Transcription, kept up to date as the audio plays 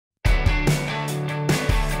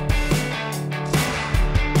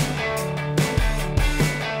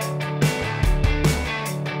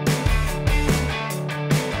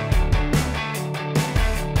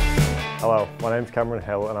My name's Cameron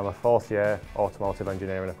Hill and I'm a fourth year automotive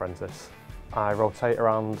engineering apprentice. I rotate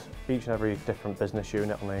around each and every different business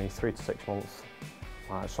unit on a 3 to 6 month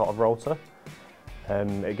sort of rota.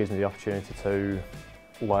 It gives me the opportunity to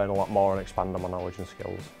learn a lot more and expand on my knowledge and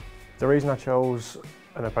skills. The reason I chose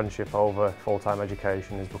an apprenticeship over full-time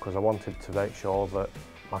education is because I wanted to make sure that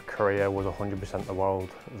my career was 100% the road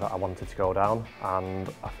that I wanted to go down, and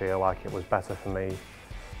I feel like it was better for me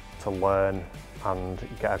to learn and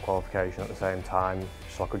get a qualification at the same time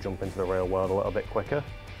so I could jump into the real world a little bit quicker.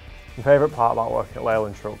 My favourite part about working at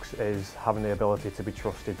Leyland Trucks is having the ability to be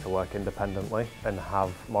trusted to work independently and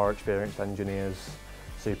have more experienced engineers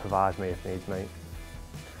supervise me if needs be.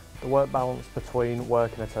 The work balance between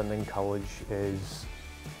work and attending college is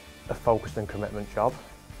a focused and commitment job.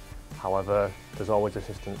 However, there's always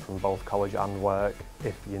assistance from both college and work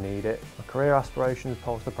if you need it. My career aspirations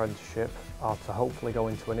post-apprenticeship are to hopefully go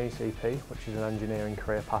into an ECP, which is an engineering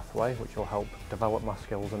career pathway, which will help develop my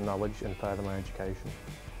skills and knowledge and further my education.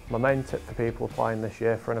 My main tip for people applying this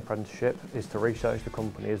year for an apprenticeship is to research the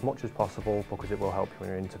company as much as possible because it will help you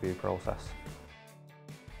in your interview process.